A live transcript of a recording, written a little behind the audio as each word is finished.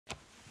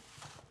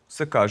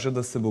Vse kaže,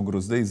 da se bo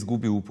Grozde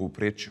izgubil v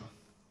povprečju.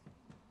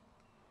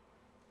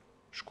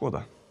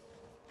 Škoda.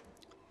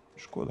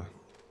 Škoda.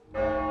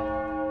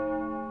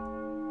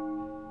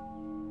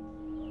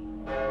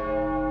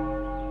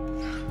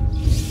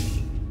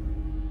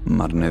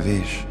 Mar ne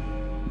veš,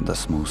 da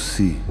smo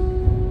vsi,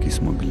 ki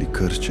smo bili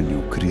krščeni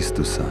v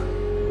Kristusa,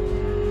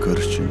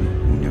 krščeni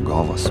v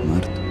njegovo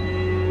smrt?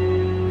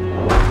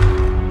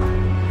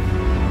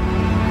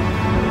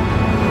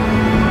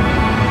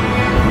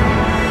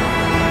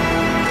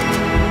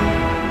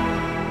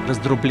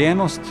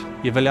 Razdrobljenost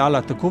je veljala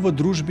tako v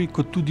družbi,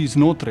 kot tudi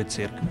znotraj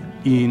cerkve.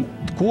 In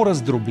tako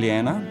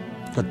razdrobljena,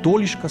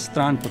 katoliška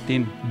stran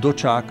potem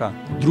dočaka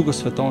drugo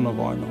svetovno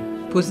vojno.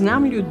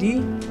 Poznam ljudi,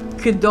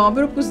 ki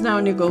dobro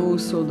poznajo njegovo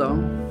usodo,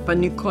 pa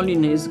nikoli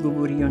ne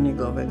izgovorijo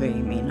njegovega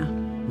imena.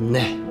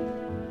 Ne,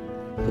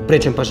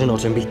 povprečen pa že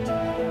nočem biti.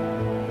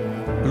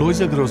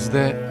 Alojzij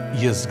Grozde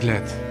je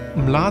zgled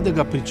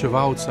mladega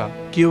pričevalca,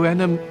 ki je v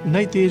enem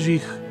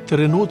najtežjih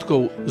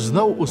trenutkov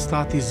znal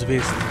ostati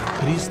zvest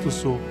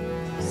Kristusu.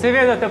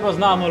 Seveda te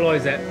poznamo,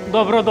 Alojzij.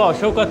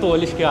 Dobrodošel v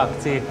katoliški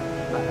akciji.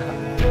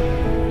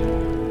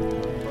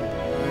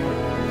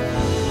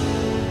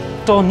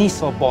 To ni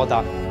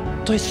svoboda,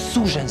 to je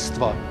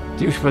suženjstvo.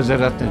 Ti boš pa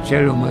zaradi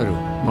načela umrl.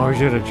 Malo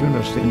že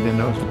računal s tem, da je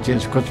na ocen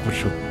skot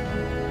prišel.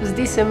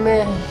 Zdi se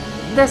mi,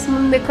 da smo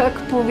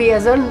nekako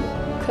povezani,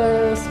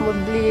 ker smo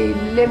bili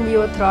le mi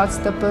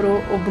otroci ta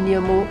prvo ob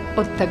njemu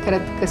od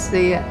takrat, ko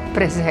se je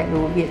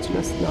preselil v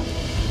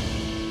večnost.